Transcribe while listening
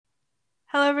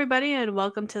Hello, everybody, and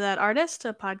welcome to That Artist,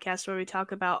 a podcast where we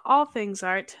talk about all things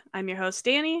art. I'm your host,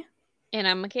 Dani, And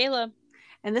I'm Makayla.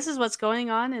 and this is what's going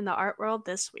on in the art world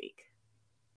this week.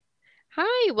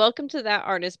 Hi, welcome to That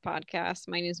Artist podcast.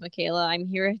 My name is Makayla. I'm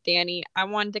here with Dani. I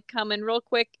wanted to come in real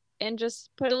quick and just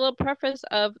put a little preface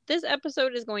of this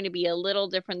episode is going to be a little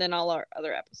different than all our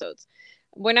other episodes.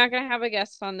 We're not going to have a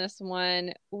guest on this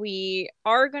one. We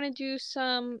are going to do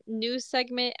some news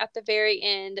segment at the very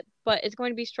end, but it's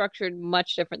going to be structured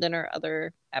much different than our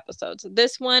other episodes.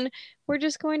 This one, we're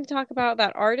just going to talk about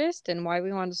that artist and why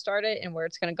we wanted to start it and where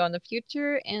it's going to go in the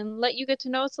future and let you get to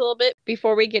know us a little bit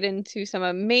before we get into some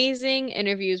amazing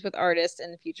interviews with artists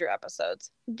in the future episodes.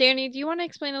 Dani, do you want to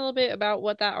explain a little bit about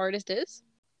what that artist is?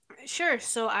 Sure,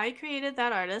 so I created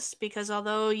That Artist because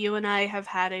although you and I have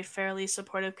had a fairly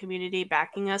supportive community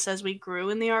backing us as we grew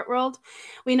in the art world,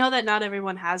 we know that not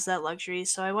everyone has that luxury.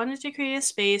 So I wanted to create a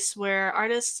space where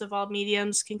artists of all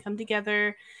mediums can come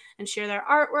together and share their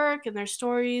artwork and their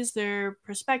stories, their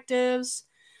perspectives,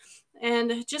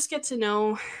 and just get to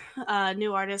know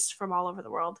new artists from all over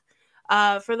the world.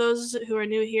 For those who are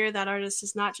new here, That Artist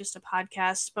is not just a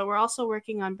podcast, but we're also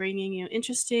working on bringing you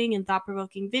interesting and thought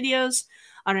provoking videos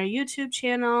on our YouTube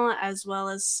channel, as well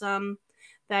as some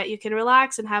that you can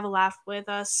relax and have a laugh with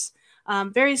us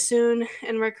very soon.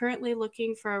 And we're currently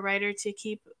looking for a writer to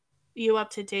keep you up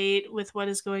to date with what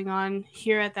is going on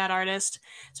here at That Artist.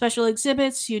 Special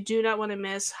exhibits you do not want to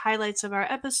miss, highlights of our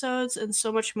episodes, and so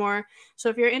much more. So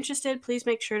if you're interested, please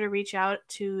make sure to reach out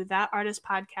to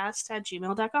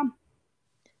thatartistpodcast@gmail.com.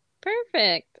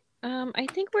 Perfect. I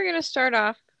think we're going to start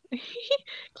off.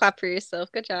 Clap for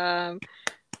yourself. Good job.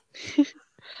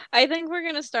 I think we're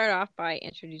going to start off by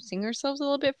introducing ourselves a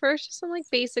little bit first, just some like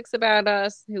basics about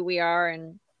us, who we are,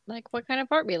 and like what kind of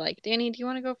art we like. Dani, do you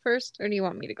want to go first or do you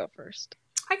want me to go first?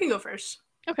 I can go first.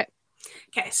 Okay.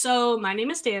 Okay, so my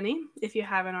name is Dani, if you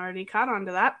haven't already caught on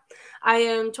to that. I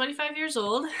am 25 years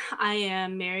old. I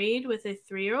am married with a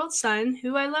 3-year-old son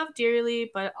who I love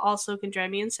dearly, but also can drive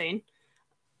me insane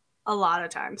a lot of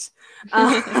times.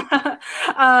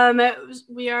 um,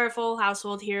 we are a full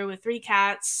household here with 3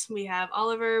 cats. We have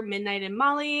Oliver, Midnight, and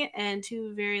Molly, and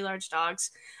 2 very large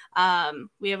dogs.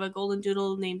 We have a golden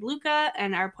doodle named Luca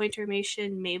and our pointer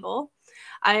Mason Mabel.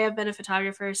 I have been a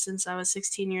photographer since I was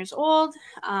 16 years old.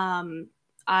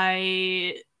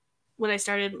 I when I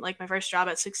started like my first job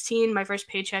at 16, my first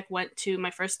paycheck went to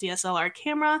my first DSLR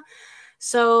camera.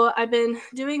 So I've been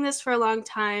doing this for a long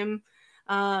time.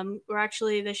 We're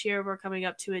actually this year we're coming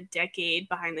up to a decade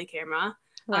behind the camera.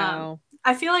 Wow.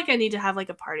 I feel like I need to have like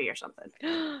a party or something.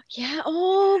 Yeah.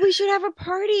 Oh, we should have a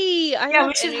party. I Yeah, love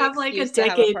we should any have like a excuse to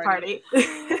have a decade party. party.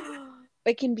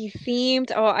 It can be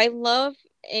themed. Oh, I love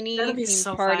That'll any be themed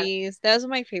so fun. parties. Those are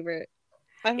my favorite.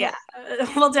 I Yeah,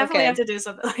 don't. we'll definitely Okay. have to do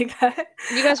something like that.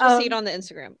 You guys will see it on the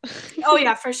Instagram. Oh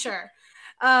yeah, for sure.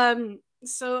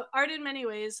 So art in many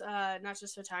ways, not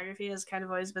just photography, has kind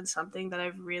of always been something that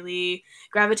I've really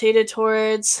gravitated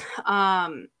towards.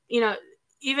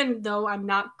 Even though I'm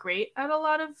not great at a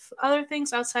lot of other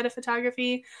things outside of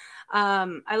photography,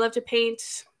 I love to paint,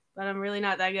 but I'm really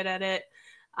not that good at it.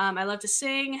 I love to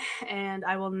sing, and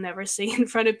I will never sing in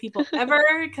front of people ever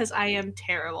because I am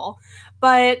terrible.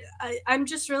 But I'm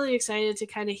just really excited to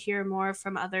kind of hear more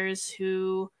from others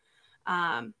who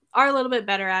are a little bit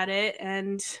better at it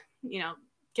and,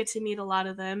 get to meet a lot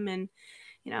of them and,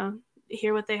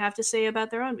 hear what they have to say about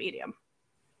their own medium.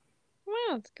 Wow,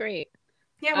 that's great.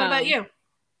 Yeah, what about Um, you?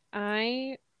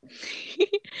 I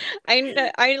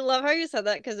I love how you said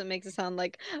that because it makes it sound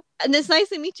like, and it's nice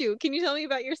to meet you. Can you tell me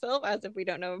about yourself as if we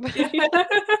don't know about you?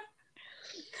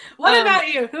 What about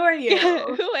you? Who are you? Yeah,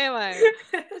 who am I?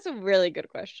 That's a really good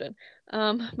question.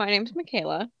 My name's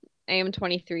Makayla. I am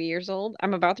 23 years old.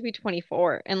 I'm about to be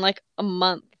 24 in like a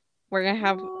month. We're gonna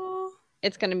have Oh,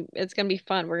 it's gonna be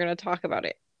fun. We're gonna talk about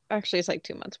it. Actually, it's like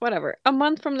 2 months, whatever. A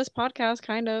month from this podcast,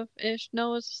 kind of ish.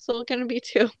 No, it's still gonna be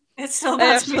two. it's still I about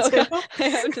have to be no, too. I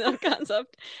have no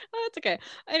concept. Oh, it's okay.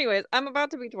 Anyways, I'm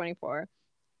about to be 24.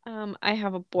 I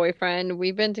have a boyfriend.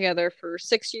 We've been together for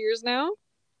 6 years now,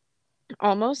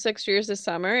 almost 6 years this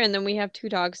summer, and then we have 2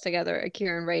 dogs together,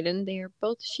 Akira and Raiden. They are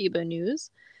both Shiba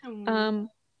Inus. Mm. Um,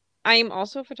 I'm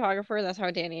also a photographer. That's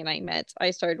how Dani and I met. I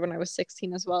started when I was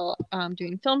 16 as well,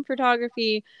 doing film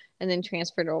photography, and then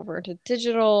transferred over to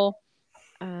digital.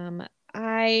 Um,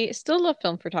 I still love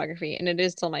film photography, and it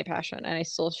is still my passion, and I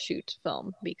still shoot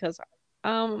film because it's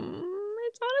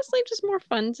honestly just more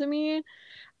fun to me.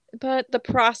 But the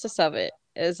process of it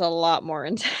is a lot more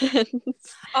intense.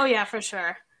 Oh yeah, for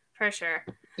sure. For sure.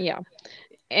 Yeah.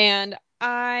 And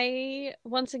I,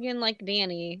 once again, like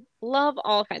Dani, love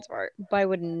all kinds of art, but I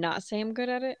would not say I'm good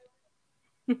at it.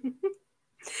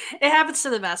 It happens to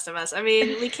the best of us. I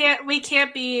mean, we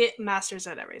can't be masters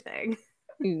at everything.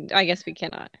 I guess we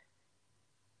cannot.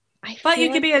 I But you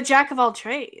feel could like be a jack of all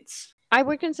trades. I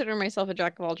would consider myself a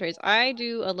jack of all trades. I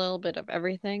do a little bit of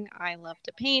everything. I love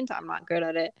to paint. I'm not good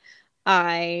at it.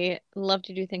 I love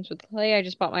to do things with clay. I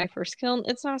just bought my first kiln.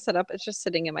 It's not set up. It's just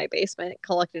sitting in my basement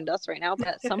collecting dust right now, but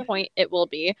at some point it will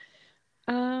be.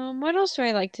 What else do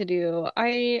I like to do?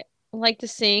 I like to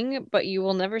sing, but you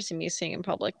will never see me sing in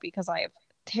public because I have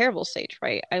terrible stage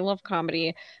fright. I love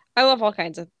comedy. I love all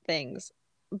kinds of things,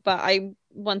 but I,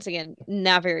 once again,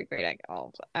 not very great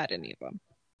at any of them.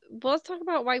 But let's talk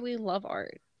about why we love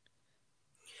art.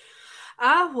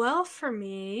 Well, for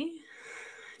me,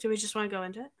 do we just want to go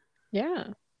into it? Yeah,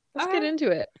 let's get Okay. into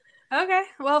it. Okay.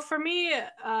 Well, for me,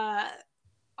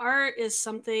 art is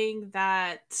something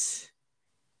that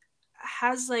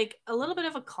has like a little bit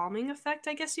of a calming effect,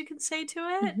 I guess you can say, to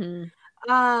it. Hmm.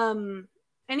 Um,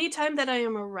 Anytime that I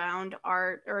am around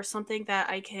art or something that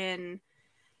I can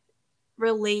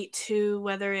relate to,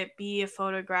 whether it be a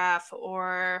photograph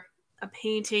or a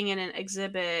painting in an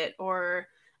exhibit or,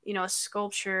 a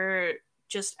sculpture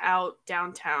just out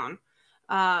downtown,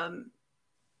 um,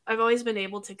 I've always been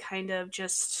able to kind of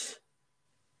just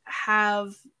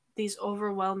have these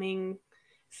overwhelming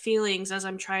feelings as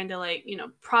I'm trying to, like,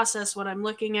 process what I'm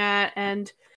looking at. And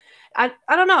I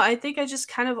don't know, I think I just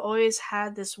kind of always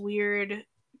had this weird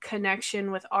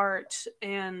connection with art.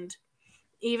 And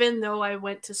even though I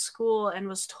went to school and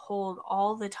was told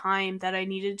all the time that I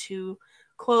needed to,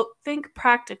 quote, think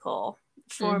practical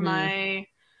for Hmm. my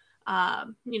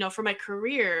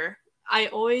career, I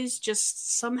always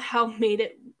just somehow made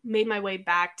my way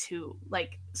back to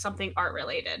like something art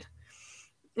related.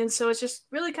 And so it's just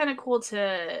really kind of cool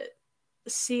to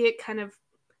see it kind of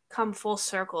come full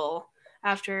circle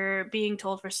after being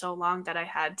told for so long that I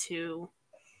had to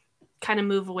kind of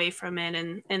move away from it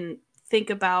and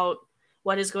think about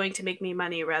what is going to make me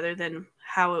money rather than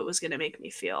how it was going to make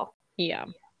me feel. Yeah,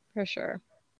 for sure.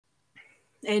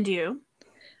 And you?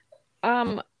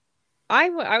 Um, I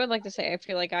would like to say I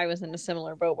feel like I was in a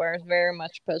similar boat where I was very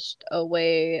much pushed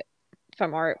away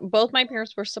from art. Both my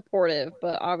parents were supportive,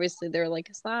 but obviously they're like,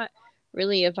 it's not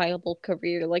really a viable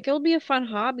career. Like, it'll be a fun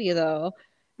hobby though.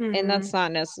 And Mm-hmm. that's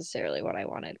not necessarily what I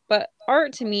wanted. But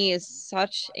art to me is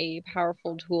such a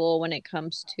powerful tool when it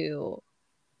comes to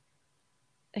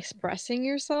expressing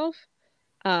yourself.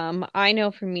 I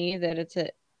know for me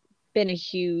that been a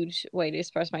huge way to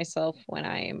express myself when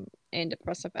I'm in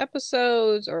depressive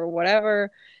episodes or whatever.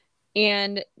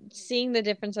 And seeing the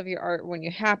difference of your art when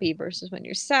you're happy versus when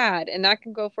you're sad. And that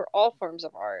can go for all forms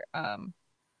of art. Acting,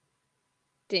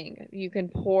 you can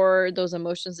pour those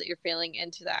emotions that you're feeling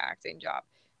into the acting job.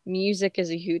 Music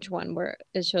is a huge one where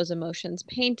it shows emotions,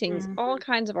 paintings, all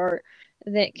Mm-hmm. kinds of art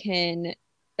that can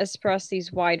express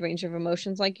these wide range of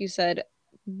emotions, like you said.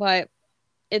 But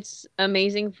it's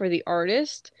amazing for the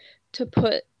artist to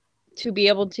put to be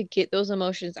able to get those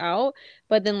emotions out,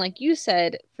 but then like you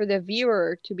said, for the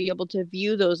viewer to be able to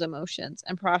view those emotions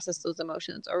and process those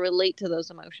emotions or relate to those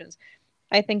emotions,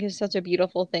 I think is such a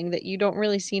beautiful thing that you don't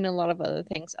really see in a lot of other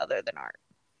things other than art.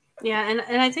 Yeah,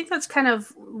 and I think that's kind of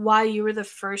why you were the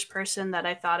first person that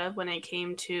I thought of when it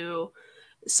came to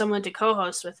someone to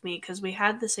co-host with me, because we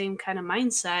had the same kind of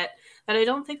mindset that I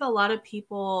don't think a lot of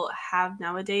people have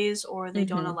nowadays, or they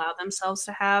don't Mm-hmm. allow themselves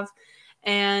to have.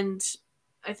 And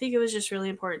I think it was just really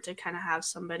important to kind of have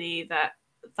somebody that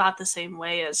thought the same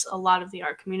way as a lot of the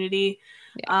art community.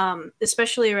 Yeah.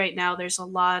 Especially right now, there's a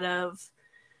lot of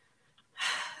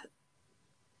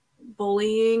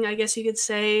bullying, I guess you could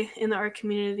say, in the art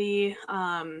community.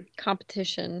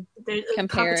 Competition, Competition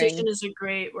comparing. is a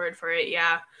great word for it,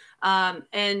 yeah.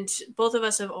 And both of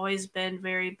us have always been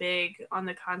very big on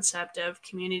the concept of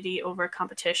community over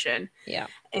competition. Yeah.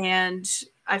 And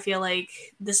I feel like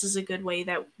this is a good way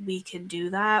that we can do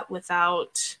that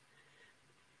without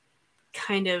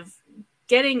kind of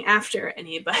getting after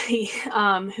anybody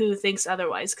who thinks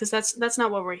otherwise, because that's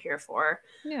not what we're here for.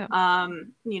 Yeah.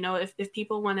 If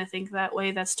people want to think that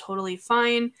way, that's totally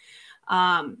fine.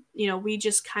 We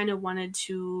just kind of wanted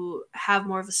to have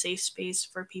more of a safe space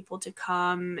for people to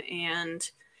come and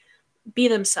be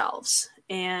themselves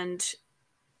and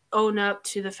own up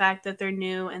to the fact that they're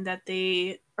new and that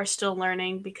they are still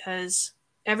learning, because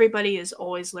everybody is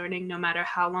always learning no matter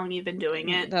how long you've been doing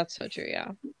it. That's so true.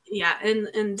 Yeah. Yeah,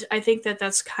 and I think that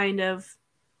that's kind of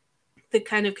the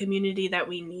kind of community that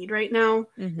we need right now,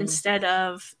 Mm-hmm. instead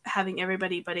of having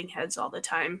everybody butting heads all the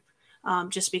time,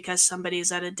 just because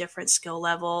somebody's at a different skill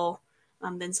level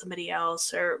than somebody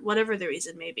else, or whatever the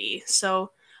reason may be.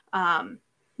 So,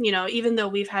 even though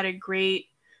we've had a great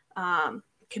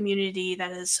community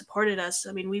that has supported us.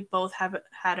 I mean, we both have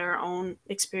had our own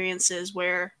experiences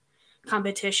where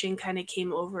competition kind of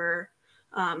came over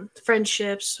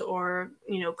friendships or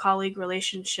colleague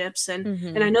relationships, and I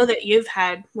Mm-hmm. know that you've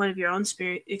had one of your own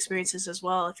experiences as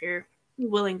well, if you're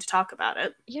willing to talk about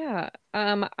it. Yeah.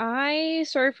 I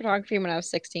started photography when I was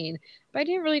 16, but I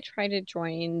didn't really try to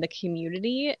join the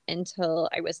community until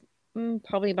I was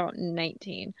probably about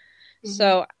 19. Mm-hmm.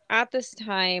 So at this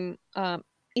time, at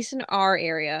least in our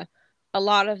area, a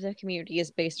lot of the community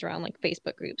is based around like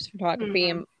Facebook groups, photography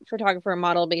Mm-hmm. and photographer and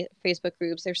model Facebook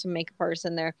groups. There's some makeup artists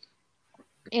in there.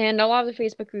 And a lot of the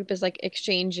Facebook group is like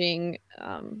exchanging,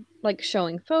 like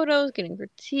showing photos, getting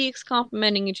critiques,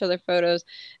 complimenting each other photos.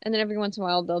 And then every once in a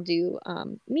while, they'll do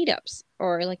meetups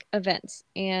or like events.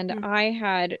 And Mm-hmm. I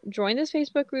had joined this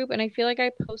Facebook group, and I feel like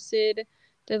I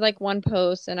did like one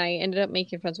post, and I ended up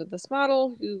making friends with this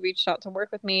model who reached out to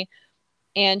work with me.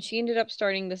 And she ended up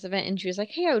starting this event, and she was like,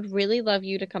 "Hey, I would really love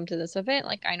you to come to this event.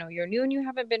 Like, I know you're new and you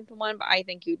haven't been to one, but I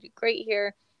think you'd do great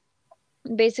here."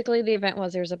 Basically, the event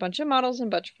was there's a bunch of models and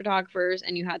a bunch of photographers,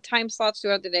 and you had time slots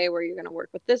throughout the day where you're going to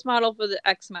work with this model for the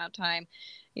X amount of time,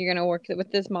 you're going to work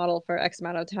with this model for X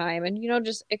amount of time, and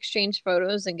just exchange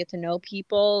photos and get to know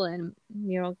people and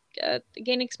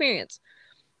gain experience.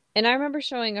 And I remember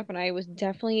showing up, and I was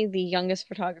definitely the youngest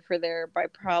photographer there by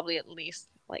probably at least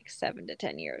like 7 to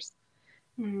 10 years,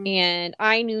 Mm-hmm. and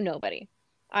I knew nobody.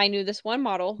 I knew this one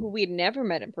model who we'd never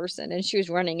met in person, and she was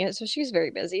running it, so she was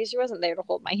very busy. She wasn't there to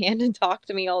hold my hand and talk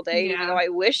to me all day, even though Yeah. I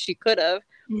wish she could have.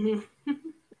 Mm-hmm.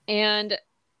 And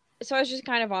so I was just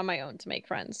kind of on my own to make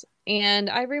friends. And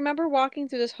I remember walking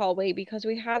through this hallway because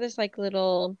we had this like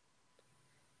little,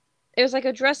 it was like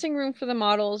a dressing room for the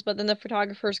models, but then the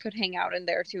photographers could hang out in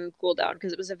there too and cool down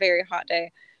because it was a very hot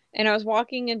day. And I was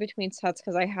walking in between sets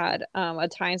because I had a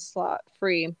time slot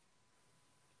free.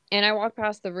 And I walked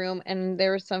past the room, and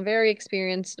there were some very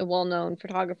experienced, well known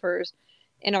photographers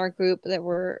in our group that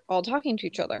were all talking to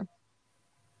each other.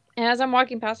 And as I'm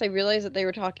walking past, I realized that they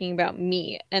were talking about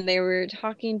me, and they were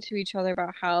talking to each other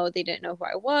about how they didn't know who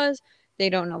I was, they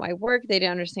don't know my work, they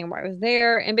didn't understand why I was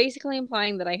there, and basically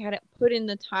implying that I hadn't put in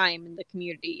the time in the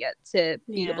community yet to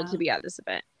be able to Yeah. be at this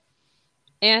event.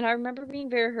 And I remember being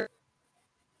very hurt.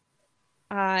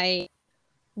 I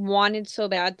wanted so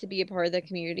bad to be a part of the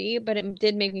community, but it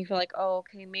did make me feel like, oh,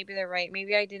 okay, maybe they're right.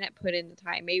 Maybe I didn't put in the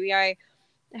time. Maybe I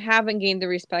haven't gained the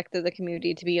respect of the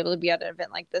community to be able to be at an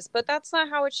event like this. But that's not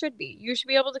how it should be. You should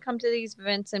be able to come to these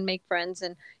events and make friends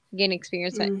and gain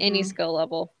experience at any Mm-hmm. skill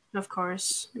level. Of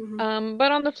course. Mm-hmm.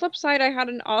 But on the flip side, I had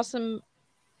an awesome,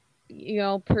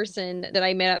 person that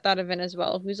I met at that event as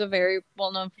well, who's a very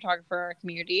well-known photographer in our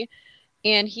community.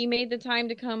 And he made the time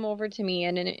to come over to me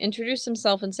and introduce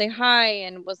himself and say hi,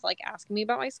 and was like asking me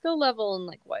about my skill level and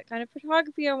like what kind of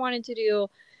photography I wanted to do.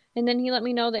 And then he let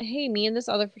me know that, hey, me and this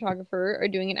other photographer are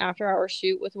doing an after hour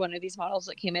shoot with one of these models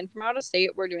that came in from out of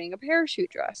state. We're doing a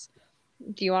parachute dress.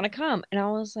 Do you want to come? And I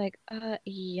was like,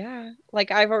 yeah.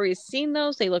 Like, I've already seen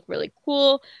those. They look really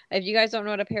cool. If you guys don't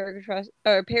know what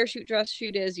a parachute dress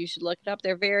shoot is, you should look it up.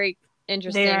 They're very They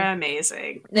interesting. are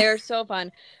amazing. They're so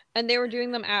fun. And they were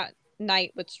doing them at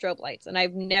night with strobe lights. And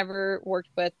I've never worked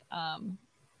with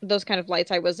those kind of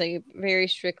lights. I was a very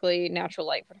strictly natural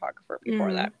light photographer before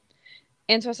Mm-hmm. that.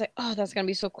 And so I was like, oh, that's going to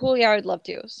be so cool. Yeah, I would love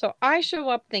to. So I show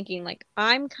up thinking, like,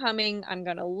 I'm coming. I'm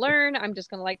going to learn. I'm just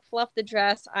going to, like, fluff the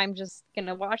dress. I'm just going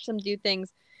to watch them do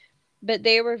things. But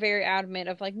they were very adamant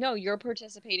of, like, no, you're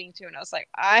participating too. And I was like,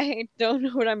 I don't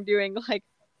know what I'm doing. Like,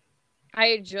 I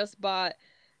had just bought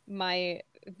my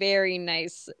very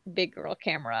nice big girl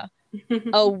camera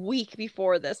a week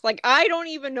before this. Like, I don't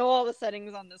even know all the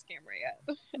settings on this camera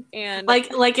yet. And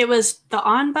like it was the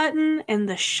on button and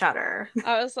the shutter.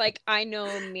 I was like, I know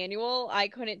manual. I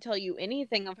couldn't tell you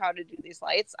anything of how to do these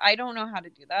lights. I don't know how to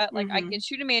do that. Like, I Mm-hmm. can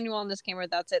shoot a manual on this camera.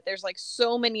 That's it. There's like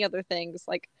so many other things.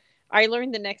 Like, I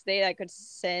learned the next day that I could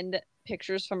send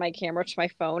pictures from my camera to my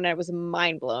phone. And I was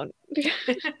mind blown.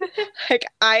 Like,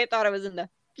 I thought I was in the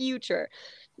future.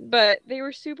 But they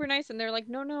were super nice, and they're like,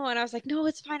 no, no. And I was like, no,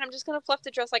 it's fine. I'm just gonna fluff the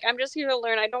dress. Like, I'm just here to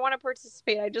learn. I don't want to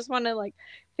participate. I just want to like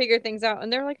figure things out.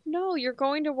 And they're like, no, you're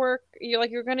going to work.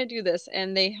 You're gonna do this.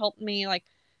 And they helped me like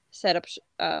set up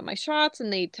my shots,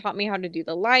 and they taught me how to do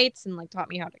the lights, and like taught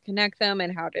me how to connect them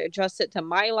and how to adjust it to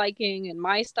my liking and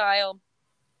my style.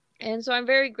 And so I'm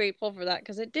very grateful for that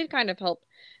because it did kind of help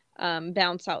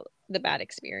bounce out the bad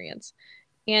experience.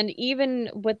 And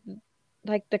even with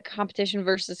like the competition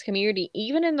versus community,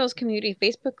 even in those community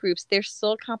Facebook groups, there's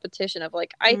still competition of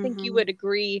like, I think you Mm-hmm. would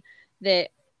agree that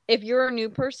if you're a new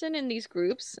person in these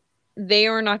groups, they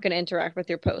are not going to interact with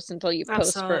your posts until you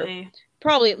post for Absolutely.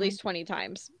 probably at Mm-hmm. least 20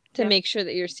 times. to Yep. make sure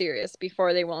that you're serious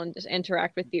before they will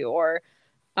interact with you. Or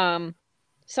um,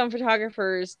 some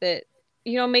photographers that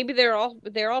maybe they're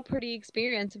all pretty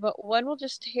experienced, but one will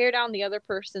just tear down the other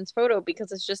person's photo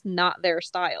because it's just not their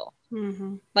style.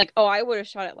 Mm-hmm. Like, oh, I would have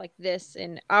shot it like this,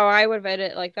 and oh, I would have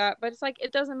edited it like that. But it's like,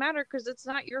 it doesn't matter because it's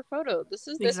not your photo. This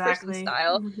is this person's Exactly.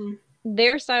 style. Mm-hmm.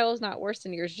 Their style is not worse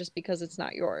than yours just because it's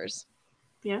not yours.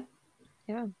 Yeah.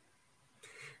 Yeah.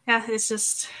 Yeah. It's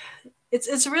just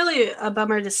it's really a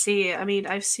bummer to see. I mean,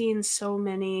 I've seen so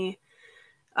many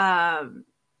um,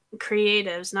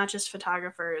 creatives, not just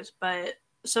photographers, but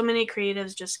so many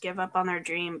creatives just give up on their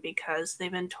dream because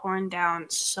they've been torn down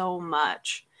so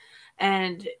much.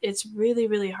 And it's really,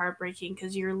 really heartbreaking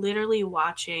because you're literally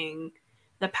watching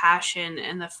the passion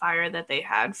and the fire that they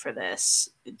had for this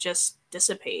just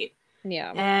dissipate.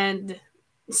 Yeah. And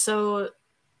so,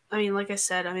 I mean, like I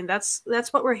said, I mean, that's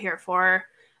what we're here for.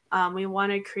 We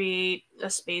want to create a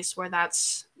space where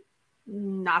that's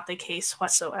not the case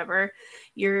whatsoever.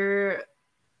 You're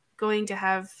going to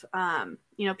have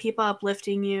people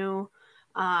uplifting you,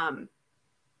 um,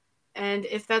 and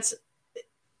if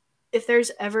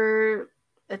there's ever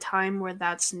a time where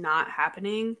that's not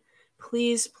happening,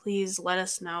 please let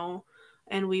us know,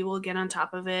 and we will get on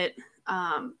top of it.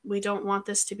 We don't want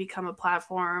this to become a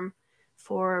platform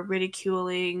for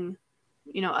ridiculing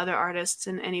other artists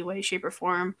in any way, shape, or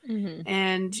form, Mm-hmm.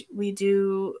 and we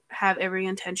do have every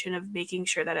intention of making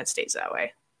sure that it stays that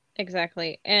way.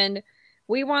 Exactly. And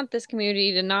we want this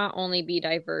community to not only be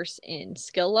diverse in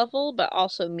skill level, but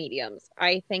also mediums.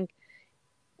 I think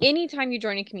anytime you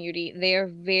join a community, they are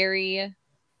very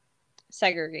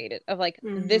segregated of like,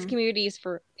 this Mm-hmm. community is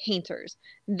for painters,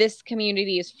 this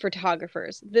community is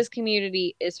photographers, this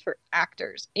community is for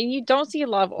actors, and you don't see a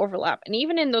lot of overlap. And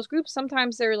even in those groups,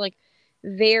 sometimes they're like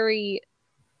very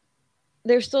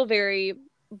they're still very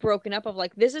broken up of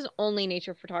like, this is only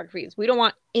nature photography, we don't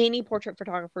want any portrait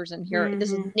photographers in here,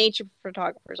 this is Mm-hmm. nature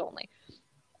photographers only.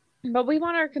 But we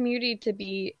want our community to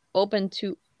be open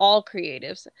to all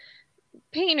creatives: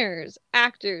 painters,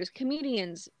 actors,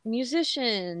 comedians,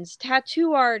 musicians,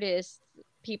 tattoo artists,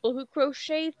 people who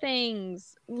crochet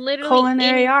things, literally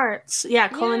Culinary any. arts. Yeah,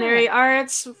 Yeah. culinary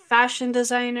arts, fashion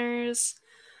designers.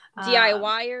 Um,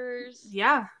 DIYers.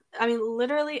 yeah, I mean,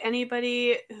 literally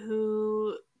anybody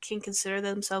who can consider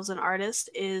themselves an artist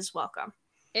is welcome.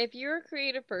 If you're a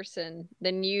creative person,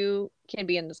 then you can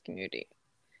be in this community.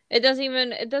 It doesn't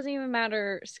even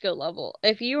matter skill level.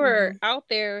 If you are Mm-hmm. out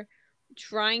there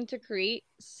trying to create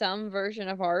some version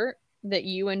of art that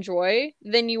you enjoy,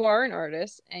 then you are an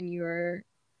artist and you're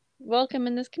welcome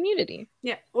in this community.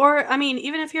 Yeah, or I mean,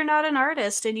 even if you're not an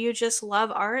artist and you just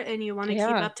love art and you want to keep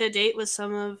Yeah. up to date with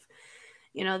some of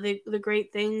the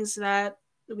great things that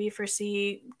we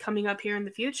foresee coming up here in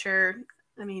the future,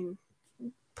 I mean,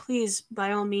 please,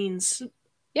 by all means,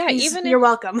 Yeah, please, even you're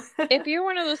welcome. if you're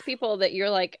one of those people that you're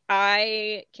like,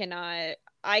 I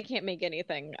can't make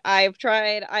anything. I've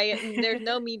tried. There's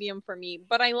no medium for me,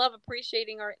 but I love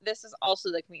appreciating art. This is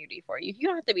also the community for you. You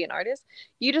don't have to be an artist.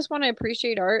 You just want to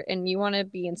appreciate art and you want to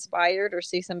be inspired or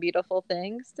see some beautiful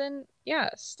things, then yeah,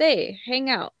 stay, hang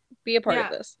out, be a part of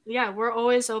Yeah, this. yeah, we're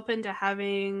always open to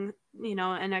having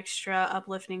an extra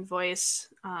uplifting voice,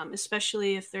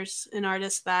 especially if there's an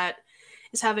artist that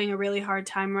is having a really hard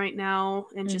time right now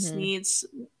and just Mm-hmm. needs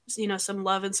some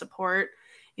love and support.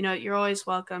 You're always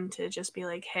welcome to just be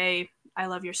like, hey, I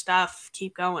love your stuff,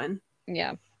 keep going.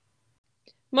 Yeah.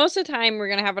 Most of the time, we're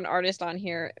going to have an artist on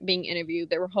here being interviewed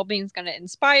that we're hoping is going to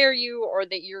inspire you, or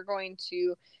that you're going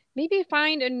to maybe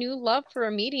find a new love for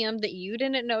a medium that you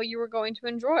didn't know you were going to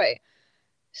enjoy.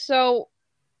 So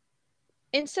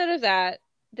instead of that,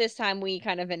 this time we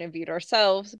kind of interviewed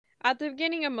ourselves. At the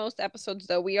beginning of most episodes,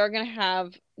 though, we are going to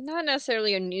have not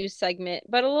necessarily a news segment,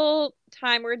 but a little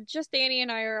time where just Dani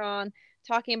and I are on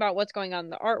talking about what's going on in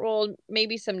the art world,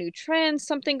 maybe some new trends,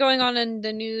 something going on in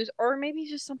the news, or maybe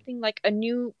just something like a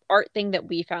new art thing that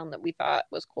we found that we thought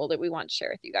was cool that we want to share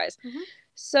with you guys. Mm-hmm.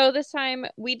 So this time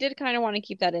we did kind of want to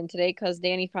keep that in today because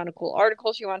Dani found a cool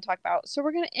article she wanted to talk about. So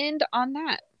we're going to end on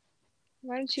that.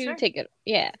 Why don't you Sure. take it?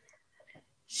 Yeah.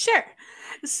 Sure.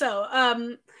 So,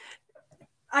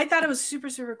 I thought it was super,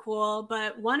 super cool,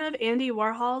 but one of Andy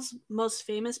Warhol's most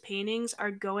famous paintings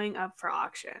are going up for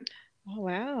auction. Oh,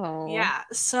 wow. Yeah,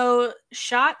 so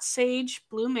Shot Sage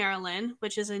Blue Marilyn,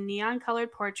 which is a neon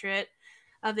colored portrait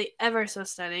of the ever so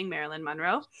stunning Marilyn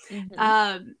Monroe, Mm-hmm.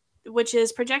 um, which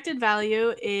is projected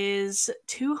value is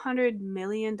 $200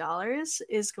 million,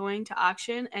 is going to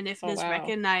auction, and Oh, wow.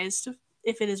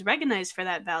 if it is recognized for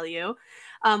that value,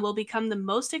 will become the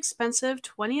most expensive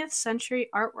 20th century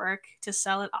artwork to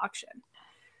sell at auction.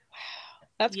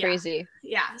 That's Yeah. crazy.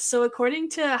 Yeah. So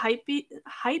according to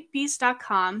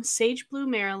hypebeast.com, Sage Blue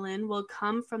Maryland will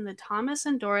come from the Thomas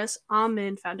and Doris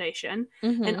Ahman Foundation,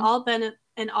 and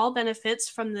Mm-hmm. all benefits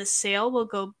from the sale will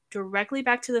go directly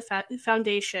back to the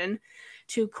foundation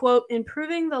to quote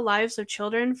improving the lives of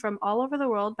children from all over the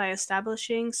world by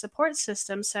establishing support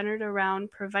systems centered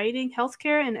around providing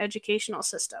healthcare and educational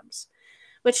systems,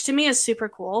 which to me is super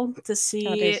cool to That is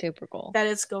see super cool. that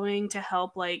it's going to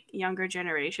help like younger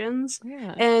generations.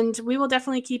 Yeah. And we will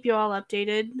definitely keep you all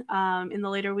updated in the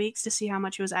later weeks to see how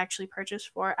much it was actually purchased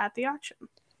for at the auction.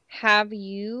 Have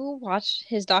you watched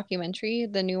his documentary,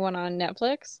 the new one on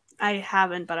Netflix? I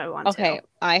haven't, but I want to. Okay,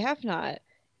 I have not.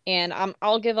 And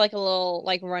I'll give like a little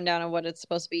like rundown of what it's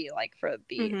supposed to be like for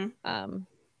the Mm-hmm.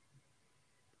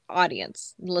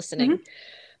 audience listening. Mm-hmm.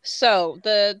 So,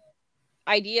 the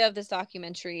idea of this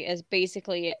documentary is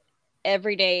basically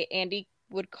every day Andy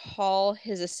would call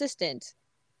his assistant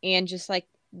and just like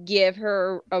give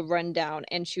her a rundown,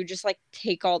 and she would just like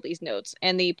take all these notes.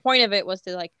 And the point of it was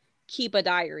to like keep a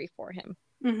diary for him.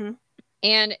 Mm-hmm.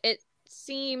 And it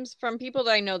seems from people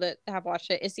that I know that have watched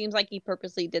it, it seems like he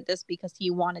purposely did this because he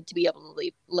wanted to be able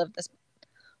to live this. Oh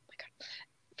my God.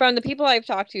 From the people I've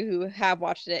talked to who have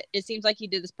watched it, it seems like he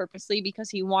did this purposely because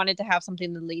he wanted to have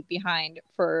something to leave behind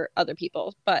for other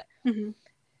people. But Mm-hmm.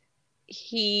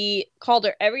 he called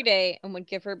her every day and would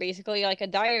give her basically like a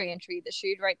diary entry that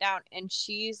she'd write down, and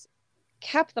she's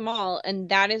kept them all. And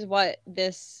that is what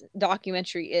this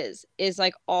documentary is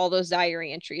like all those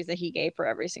diary entries that he gave for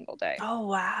every single day. Oh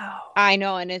wow. I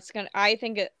know, and it's gonna I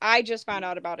think I just found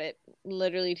out about it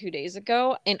literally 2 days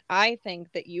ago, and I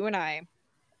think that you and I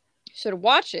should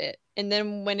watch it, and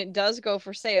then when it does go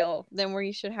for sale, then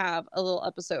we should have a little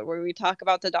episode where we talk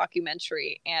about the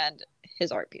documentary and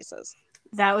his art pieces.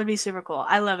 That would be super cool.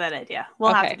 I love that idea.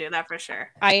 We'll have to Okay, do that for sure.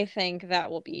 I think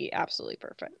that will be absolutely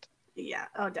perfect. Yeah.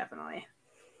 Oh, definitely.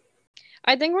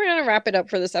 I think we're going to wrap it up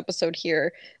for this episode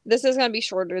here. This is going to be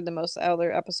shorter than most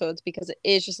other episodes because it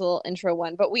is just a little intro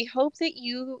one. But we hope that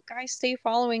you guys stay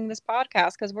following this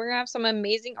podcast because we're going to have some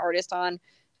amazing artists on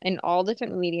in all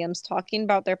different mediums talking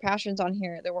about their passions on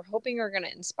here that we're hoping are going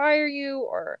to inspire you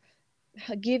or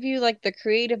give you like the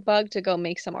creative bug to go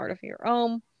make some art of your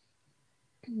own.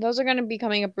 Those are going to be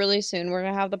coming up really soon. We're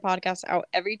going to have the podcast out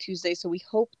every Tuesday, so we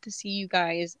hope to see you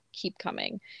guys keep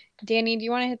coming. Dani, do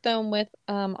you want to hit them with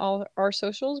all our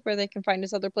socials where they can find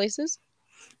us other places?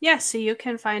 Yeah, so you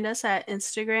can find us at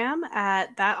Instagram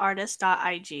at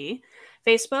thatartist.ig,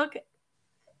 Facebook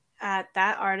at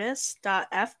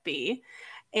thatartist.fb,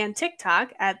 and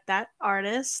TikTok at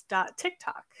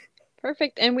thatartist.tiktok.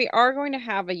 Perfect. And we are going to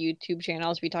have a YouTube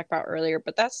channel as we talked about earlier,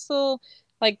 but that's still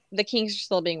like the kinks are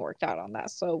still being worked out on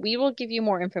that. So we will give you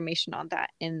more information on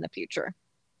that in the future.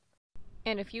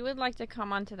 And if you would like to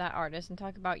come on to That Artist and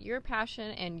talk about your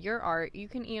passion and your art, you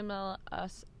can email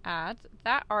us at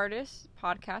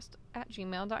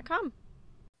thatartistpodcast@gmail.com.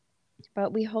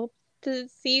 But we hope to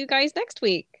see you guys next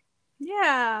week.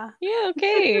 Yeah. Yeah,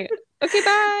 okay. Okay,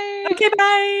 bye. Okay,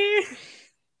 bye.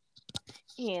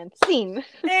 And scene.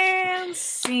 And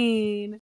scene.